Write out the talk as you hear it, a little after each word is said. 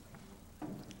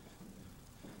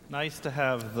Nice to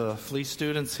have the Fleece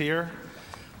students here.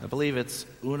 I believe it's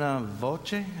una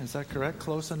voce, is that correct?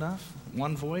 Close enough?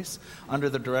 One voice, under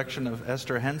the direction of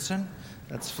Esther Henson.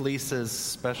 That's Fleece's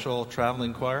special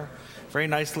traveling choir. Very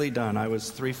nicely done. I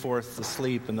was 3/4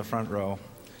 asleep in the front row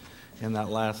in that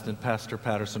last, and Pastor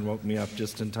Patterson woke me up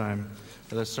just in time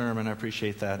for the sermon. I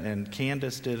appreciate that. And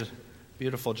Candace did a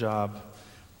beautiful job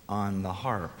on the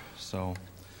harp. So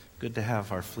good to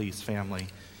have our Fleece family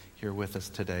here with us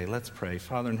today. Let's pray.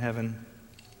 Father in heaven,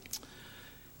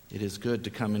 it is good to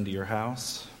come into your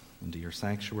house, into your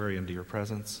sanctuary, into your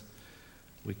presence.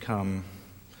 We come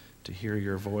to hear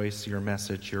your voice, your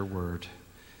message, your word.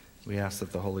 We ask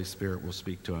that the Holy Spirit will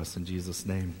speak to us in Jesus'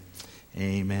 name.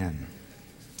 Amen.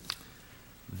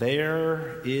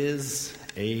 There is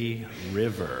a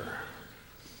river.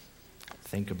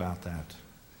 Think about that.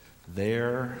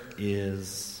 There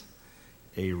is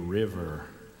a river.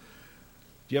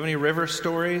 Do you have any river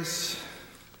stories?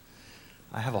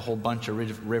 I have a whole bunch of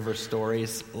river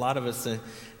stories. A lot of us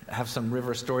have some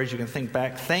river stories. You can think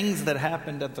back. Things that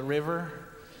happened at the river.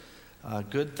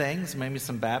 Good things, maybe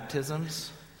some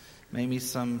baptisms. Maybe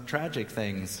some tragic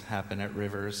things happen at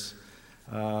rivers.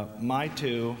 My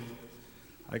two,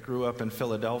 I grew up in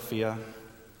Philadelphia.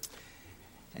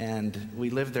 And we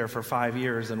lived there for 5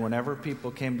 years. And whenever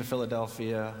people came to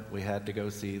Philadelphia, we had to go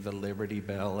see the Liberty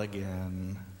Bell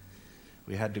again.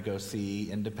 We had to go see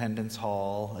Independence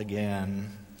Hall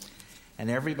again. And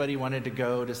everybody wanted to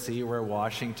go to see where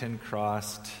Washington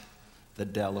crossed the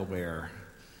Delaware.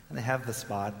 And they have the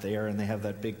spot there, and they have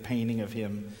that big painting of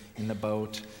him in the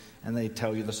boat. And they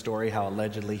tell you the story how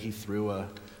allegedly he threw a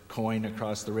coin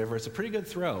across the river. It's a pretty good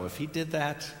throw. If he did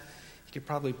that, he could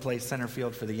probably play center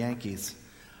field for the Yankees.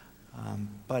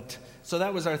 So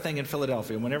that was our thing in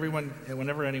Philadelphia.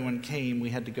 Whenever anyone came,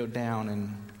 we had to go down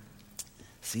and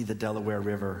see the Delaware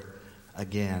River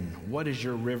again. What is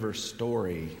your river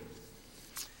story?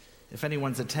 If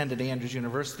anyone's attended Andrews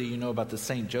University, you know about the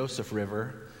St. Joseph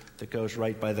River that goes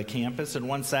right by the campus. And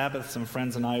one Sabbath, some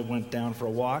friends and I went down for a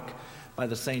walk by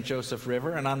the St. Joseph River.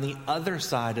 And on the other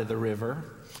side of the river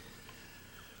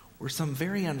were some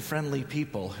very unfriendly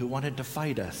people who wanted to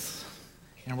fight us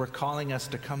and were calling us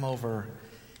to come over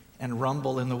and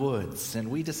rumble in the woods.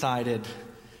 And we decided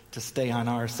to stay on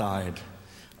our side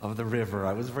of the river.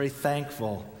 I was very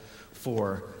thankful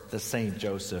for the St.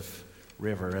 Joseph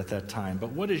River at that time.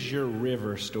 But what is your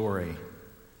river story?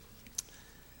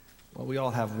 Well, we all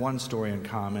have one story in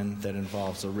common that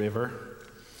involves a river.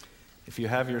 If you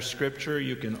have your scripture,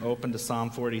 you can open to Psalm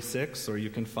 46, or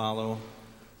you can follow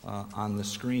on the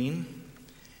screen.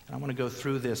 And I want to go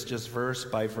through this just verse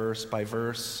by verse by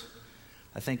verse.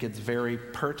 I think it's very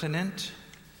pertinent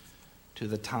to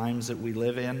the times that we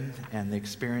live in and the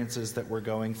experiences that we're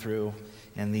going through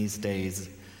in these days.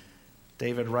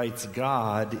 David writes,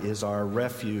 God is our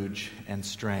refuge and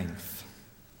strength,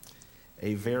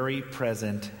 a very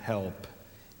present help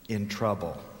in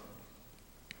trouble.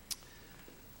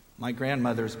 My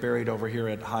grandmother's buried over here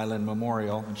at Highland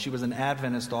Memorial, and she was an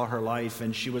Adventist all her life,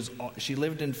 and she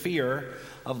lived in fear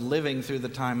of living through the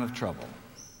time of trouble.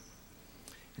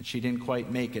 And she didn't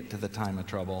quite make it to the time of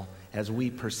trouble as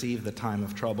we perceive the time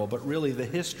of trouble. But really, the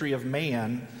history of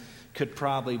man could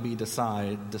probably be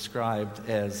described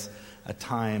as a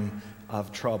time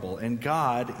of trouble. And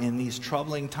God, in these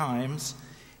troubling times,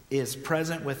 is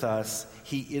present with us.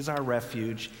 He is our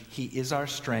refuge. He is our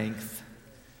strength.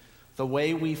 The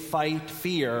way we fight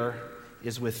fear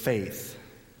is with faith.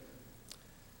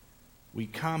 We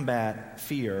combat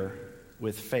fear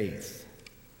with faith.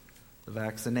 The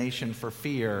vaccination for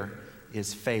fear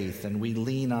is faith, and we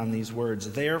lean on these words.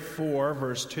 Therefore,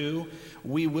 verse 2,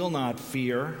 we will not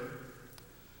fear,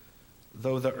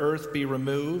 though the earth be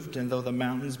removed, and though the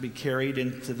mountains be carried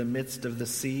into the midst of the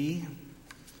sea,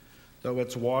 though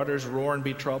its waters roar and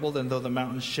be troubled, and though the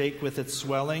mountains shake with its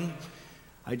swelling.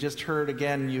 I just heard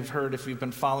again, you've heard if you've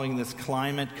been following this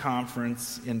climate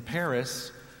conference in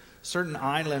Paris, certain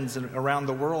islands around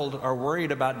the world are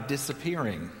worried about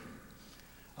disappearing,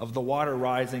 of the water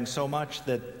rising so much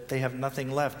that they have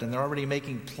nothing left, and they're already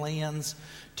making plans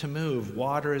to move.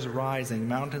 Water is rising,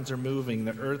 mountains are moving,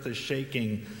 the earth is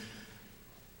shaking.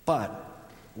 But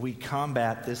we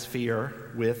combat this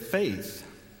fear with faith.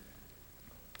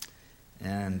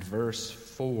 And verse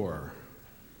 4,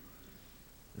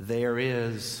 there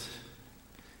is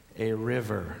a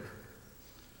river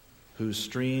whose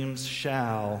streams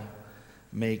shall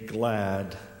make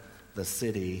glad the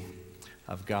city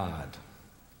of God.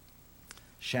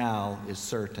 Shall is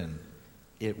certain.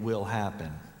 It will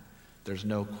happen. There's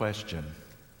no question.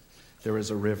 There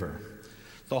is a river.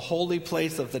 the holy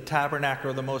place of the tabernacle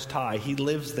of the Most High. He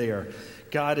lives there.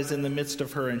 God is in the midst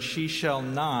of her, and she shall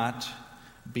not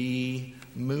be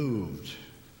moved.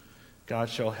 God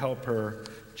shall help her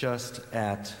just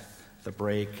at the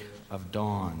break of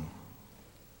dawn.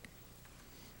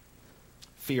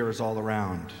 Fear is all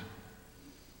around.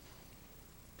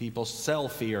 People sell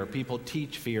fear. People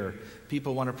teach fear.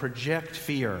 People want to project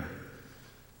fear.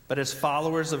 But as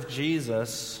followers of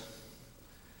Jesus,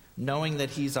 knowing that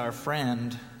He's our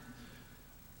friend,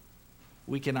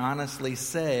 we can honestly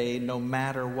say no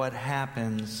matter what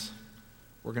happens,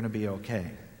 we're going to be okay.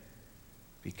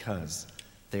 Because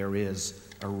there is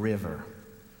a river.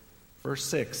 Verse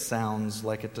 6 sounds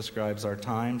like it describes our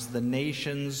times. The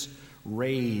nations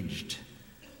raged.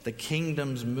 The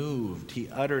kingdoms moved. He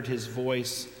uttered His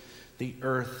voice. The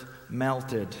earth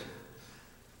melted.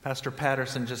 Pastor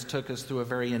Patterson just took us through a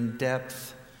very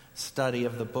in-depth study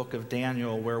of the book of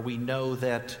Daniel, where we know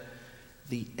that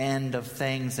the end of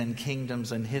things and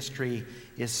kingdoms and history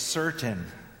is certain.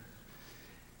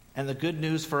 And the good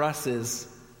news for us is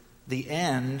the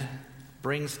end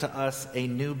brings to us a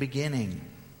new beginning.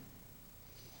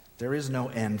 There is no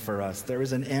end for us. There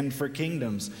is an end for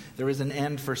kingdoms. There is an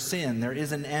end for sin. There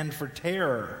is an end for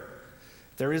terror.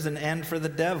 There is an end for the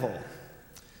devil.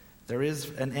 There is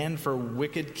an end for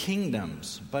wicked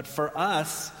kingdoms. But for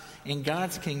us, in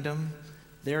God's kingdom,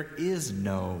 there is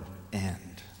no end.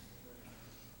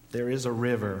 There is a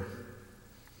river.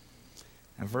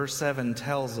 And verse 7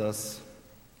 tells us,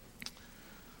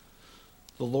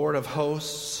 the Lord of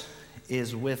hosts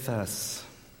is with us.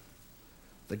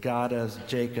 The God of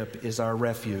Jacob is our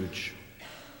refuge.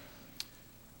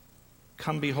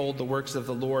 Come behold the works of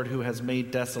the Lord, who has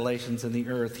made desolations in the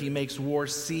earth. He makes war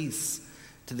cease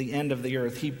to the end of the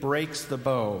earth. He breaks the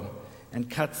bow and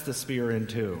cuts the spear in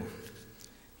two.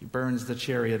 He burns the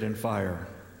chariot in fire.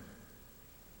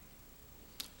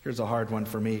 Here's a hard one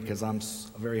for me because I'm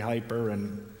very hyper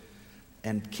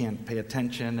and can't pay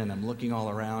attention, and I'm looking all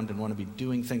around and want to be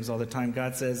doing things all the time.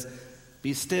 God says,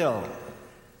 be still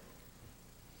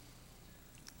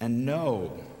and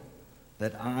know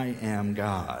that I am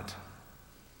God.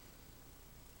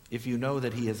 If you know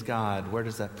that He is God, where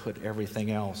does that put everything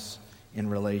else in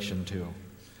relation to?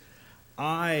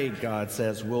 I, God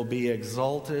says, will be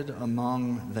exalted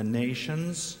among the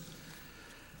nations.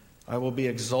 I will be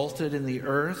exalted in the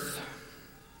earth.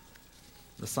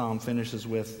 The psalm finishes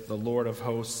with, the Lord of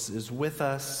hosts is with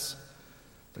us.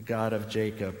 The God of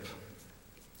Jacob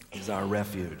is our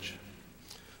refuge.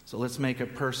 So let's make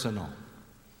it personal.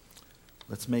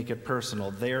 Let's make it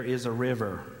personal. There is a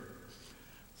river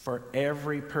for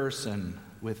every person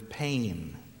with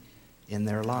pain in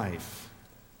their life.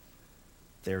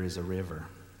 There is a river.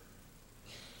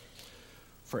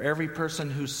 For every person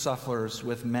who suffers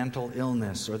with mental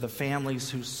illness, or the families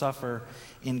who suffer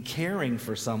in caring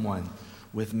for someone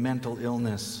with mental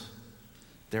illness,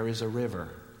 there is a river,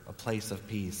 a place of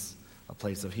peace, a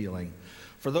place of healing.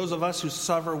 For those of us who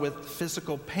suffer with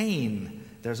physical pain,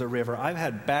 there's a river. I've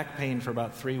had back pain for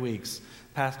about 3 weeks.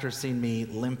 Pastor's seen me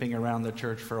limping around the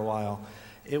church for a while.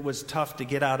 It was tough to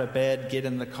get out of bed, get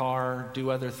in the car,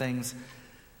 do other things.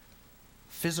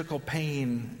 Physical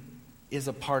pain is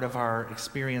a part of our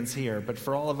experience here. But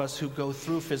for all of us who go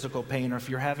through physical pain, or if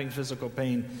you're having physical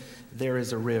pain, there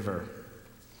is a river.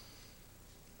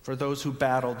 For those who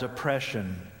battle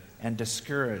depression and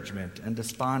discouragement and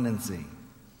despondency,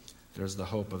 there's the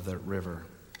hope of that river.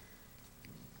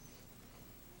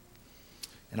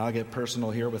 And I'll get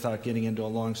personal here without getting into a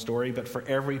long story, but for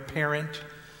every parent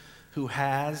who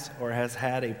has or has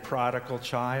had a prodigal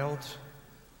child,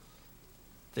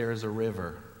 there is a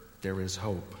river, there is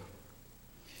hope.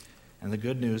 And the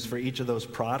good news for each of those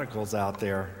prodigals out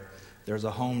there, there's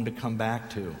a home to come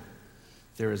back to.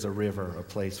 There is a river, a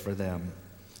place for them.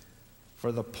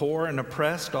 For the poor and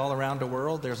oppressed all around the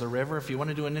world, there's a river. If you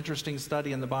want to do an interesting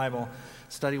study in the Bible,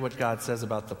 study what God says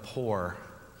about the poor.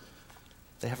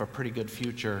 They have a pretty good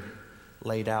future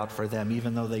laid out for them,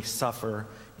 even though they suffer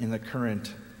in the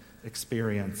current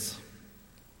experience.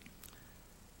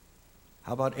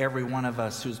 How about every one of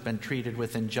us who's been treated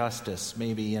with injustice,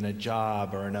 maybe in a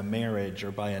job or in a marriage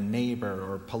or by a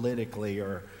neighbor or politically,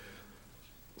 or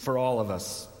for all of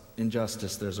us,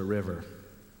 injustice, there's a river.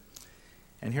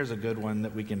 And here's a good one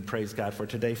that we can praise God for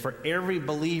today. For every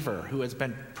believer who has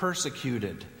been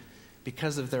persecuted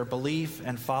because of their belief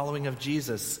and following of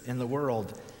Jesus in the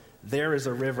world, there is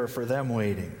a river for them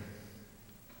waiting.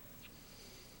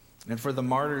 And for the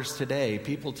martyrs today,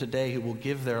 people today who will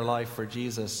give their life for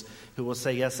Jesus, who will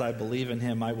say, yes, I believe in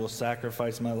Him, I will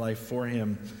sacrifice my life for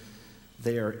Him,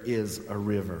 there is a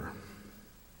river.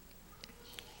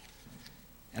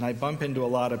 And I bump into a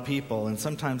lot of people, and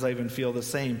sometimes I even feel the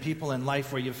same. People in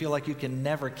life where you feel like you can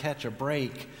never catch a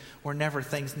break, or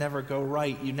things never go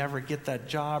right. You never get that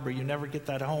job, or you never get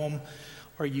that home,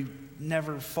 or you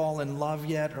never fall in love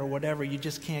yet, or whatever. You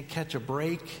just can't catch a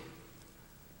break.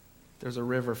 There's a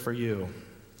river for you.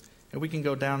 And we can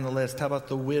go down the list. How about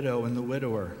the widow and the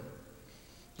widower?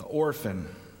 The orphan?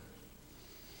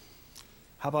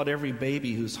 How about every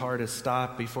baby whose heart has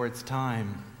stopped before its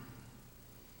time?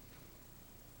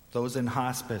 Those in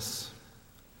hospice.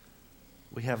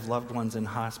 We have loved ones in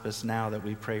hospice now that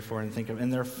we pray for and think of.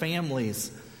 And their families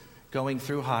going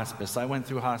through hospice. I went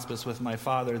through hospice with my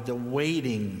father. The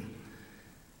waiting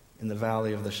in the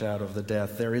valley of the shadow of the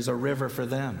death. There is a river for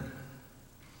them.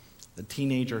 The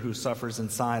teenager who suffers in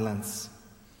silence.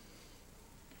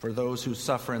 For those who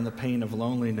suffer in the pain of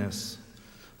loneliness.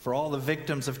 For all the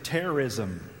victims of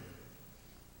terrorism.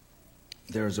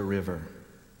 There is a river.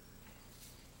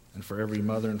 And for every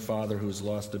mother and father who has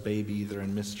lost a baby either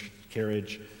in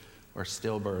miscarriage or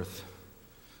stillbirth,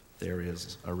 there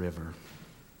is a river.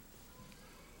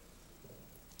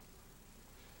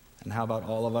 And how about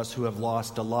all of us who have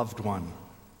lost a loved one?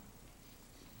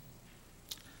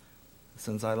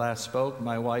 Since I last spoke,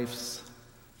 my wife's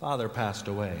father passed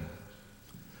away.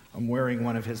 I'm wearing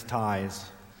one of his ties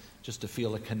just to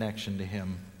feel a connection to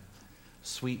him.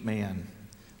 Sweet man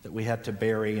that we had to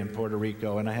bury in Puerto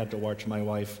Rico, and I had to watch my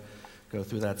wife go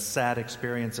through that sad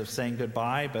experience of saying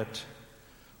goodbye, but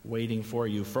waiting for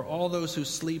you. For all those who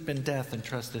sleep in death and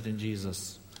trusted in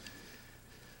Jesus,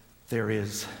 there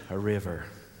is a river.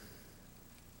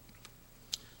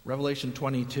 Revelation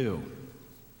 22,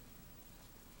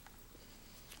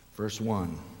 verse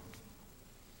 1.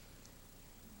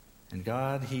 And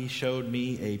God, he showed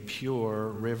me a pure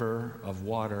river of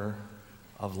water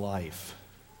of life.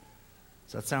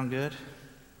 Does that sound good?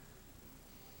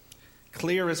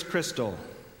 Clear as crystal,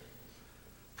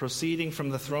 proceeding from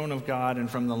the throne of God and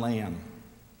from the Lamb.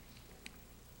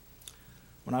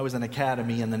 When I was in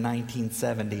academy in the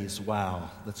 1970s, wow,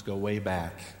 let's go way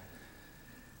back.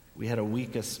 We had a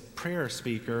week's prayer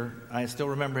speaker. I still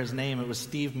remember his name. It was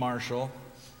Steve Marshall.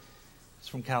 He's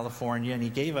from California, and he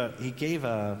gave a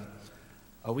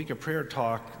week of prayer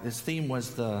talk. His theme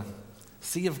was the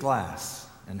sea of glass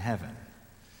in heaven.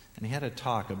 And he had a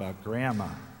talk about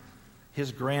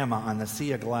his grandma on the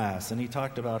sea of glass. And he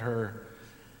talked about her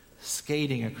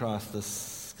skating across the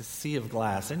sea of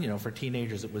glass. And, for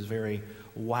teenagers it was very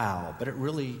wow. But it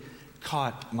really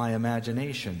caught my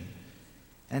imagination.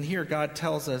 And here God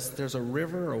tells us there's a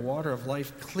river, a water of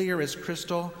life, clear as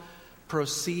crystal,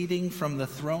 proceeding from the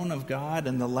throne of God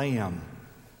and the Lamb.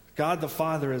 God the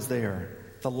Father is there.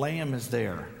 The Lamb is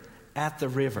there at the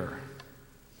river.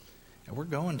 And we're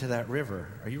going to that river.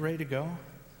 Are you ready to go?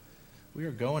 We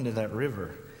are going to that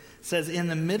river. It says, in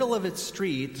the middle of its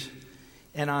street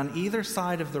and on either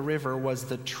side of the river was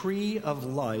the tree of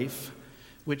life,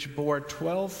 which bore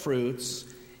 12 fruits,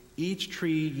 each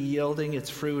tree yielding its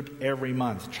fruit every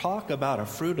month. Talk about a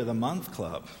fruit of the month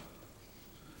club.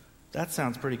 That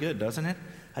sounds pretty good, doesn't it?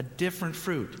 A different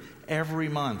fruit every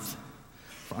month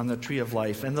on the tree of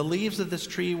life. And the leaves of this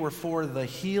tree were for the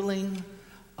healing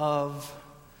of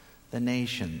the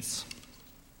nations.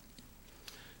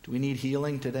 Do we need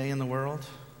healing today in the world?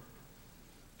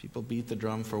 People beat the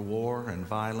drum for war and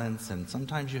violence, and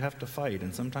sometimes you have to fight,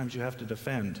 and sometimes you have to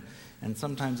defend, and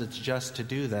sometimes it's just to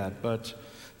do that. But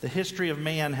the history of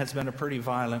man has been a pretty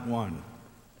violent one.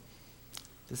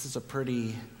 This is a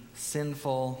pretty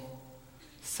sinful,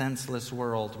 senseless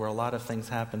world where a lot of things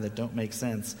happen that don't make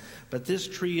sense. But this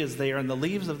tree is there, and the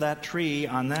leaves of that tree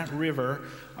on that river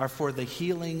are for the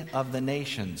healing of the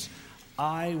nations.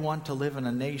 I want to live in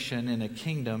a nation, in a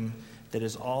kingdom that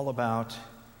is all about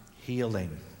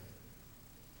healing.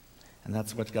 And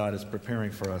that's what God is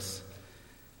preparing for us.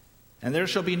 And there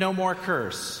shall be no more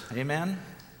curse. Amen?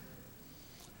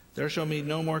 There shall be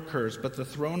no more curse, but the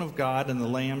throne of God and the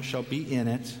Lamb shall be in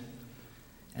it,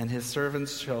 and his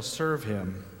servants shall serve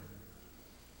him.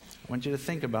 I want you to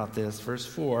think about this. Verse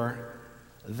 4,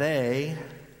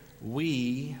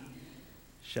 we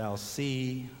shall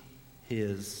see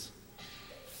his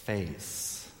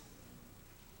face.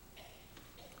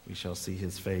 We shall see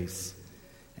his face,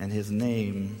 and his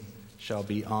name shall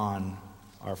be on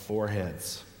our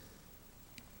foreheads.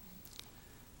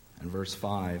 And verse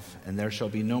 5, and there shall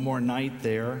be no more night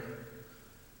there.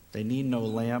 They need no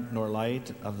lamp nor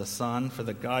light of the sun, for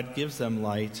the God gives them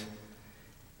light,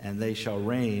 and they shall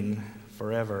reign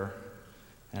forever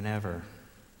and ever.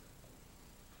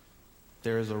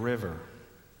 There is a river.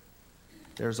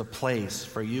 There's a place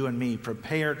for you and me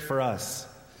prepared for us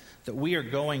that we are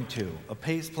going to, a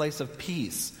place of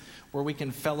peace, where we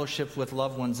can fellowship with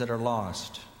loved ones that are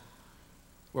lost,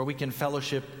 where we can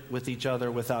fellowship with each other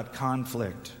without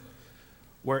conflict,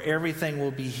 where everything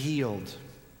will be healed,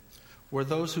 where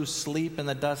those who sleep in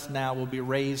the dust now will be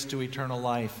raised to eternal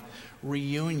life,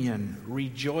 reunion,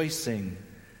 rejoicing,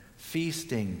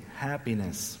 feasting,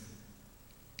 happiness.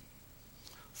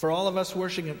 For all of us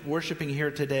worshiping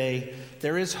here today,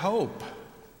 there is hope.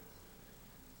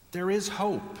 There is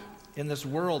hope in this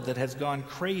world that has gone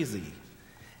crazy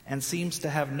and seems to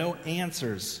have no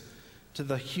answers to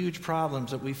the huge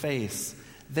problems that we face.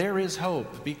 There is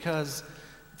hope because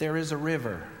there is a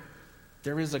river,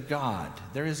 there is a God,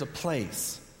 there is a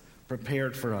place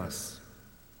prepared for us.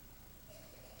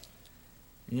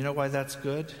 And you know why that's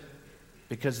good?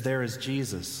 Because there is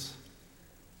Jesus.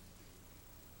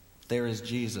 There is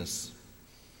Jesus.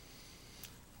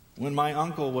 When my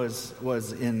uncle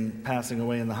was in passing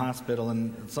away in the hospital,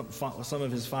 and some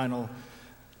of his final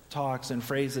talks and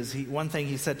phrases, one thing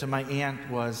he said to my aunt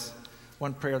was,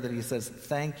 one prayer that he says,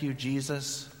 "Thank you,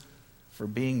 Jesus, for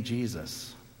being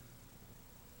Jesus."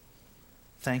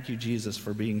 Thank you, Jesus,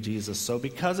 for being Jesus. So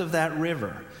because of that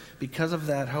river, because of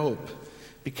that hope,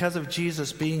 because of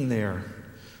Jesus being there,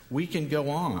 we can go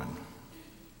on.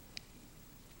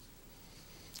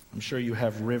 I'm sure you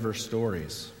have river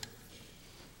stories.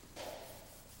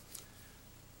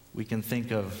 We can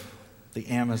think of the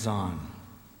Amazon,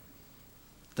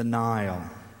 the Nile,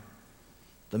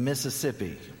 the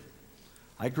Mississippi.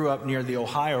 I grew up near the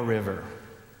Ohio River,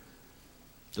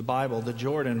 the Bible, the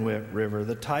Jordan River,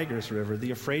 the Tigris River, the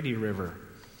Euphrates River.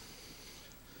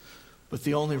 But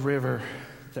the only river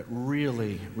that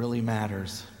really, really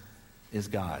matters is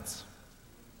God's.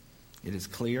 It is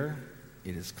clear,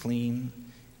 it is clean,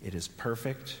 it is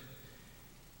perfect,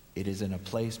 it is in a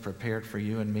place prepared for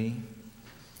you and me,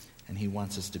 and He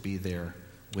wants us to be there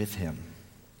with Him.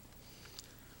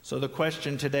 So the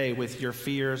question today, with your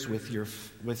fears, with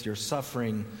your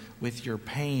suffering, with your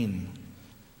pain,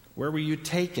 where will you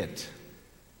take it?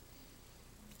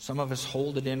 Some of us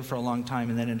hold it in for a long time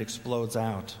and then it explodes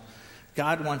out.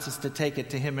 God wants us to take it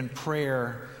to Him in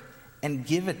prayer and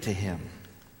give it to Him,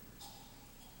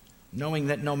 knowing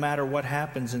that no matter what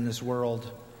happens in this world,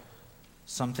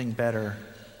 something better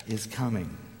is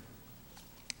coming.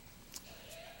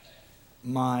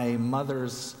 My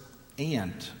mother's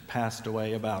aunt passed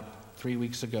away about 3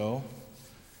 weeks ago.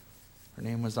 Her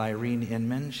name was Irene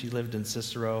Inman. She lived in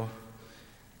Cicero,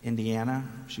 Indiana.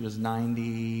 She was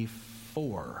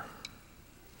 94.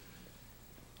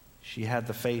 She had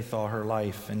the faith all her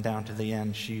life, and down to the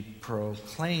end, she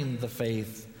proclaimed the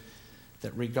faith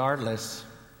that regardless,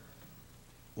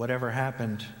 whatever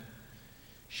happened,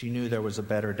 she knew there was a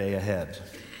better day ahead.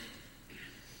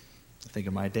 I think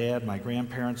of my dad, my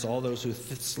grandparents, all those who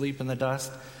sleep in the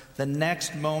dust. The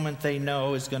next moment they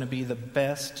know is going to be the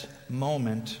best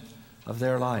moment of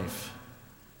their life.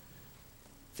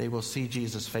 They will see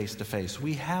Jesus face to face.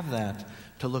 We have that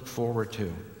to look forward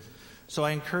to. So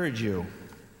I encourage you,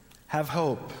 have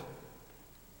hope.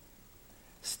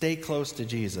 Stay close to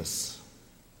Jesus.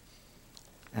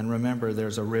 And remember,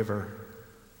 there's a river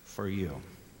for you.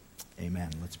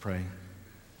 Amen. Let's pray.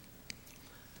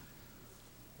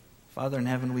 Father in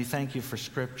heaven, we thank you for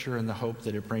Scripture and the hope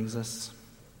that it brings us.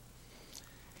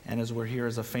 And as we're here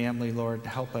as a family, Lord,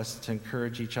 help us to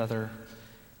encourage each other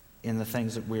in the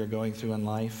things that we are going through in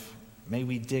life. May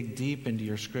we dig deep into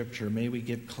your Scripture. May we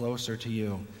get closer to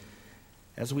you.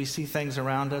 As we see things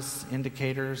around us,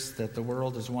 indicators that the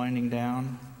world is winding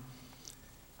down,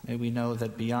 may we know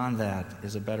that beyond that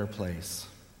is a better place,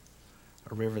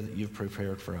 a river that you've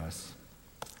prepared for us.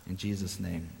 In Jesus'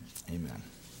 name, amen.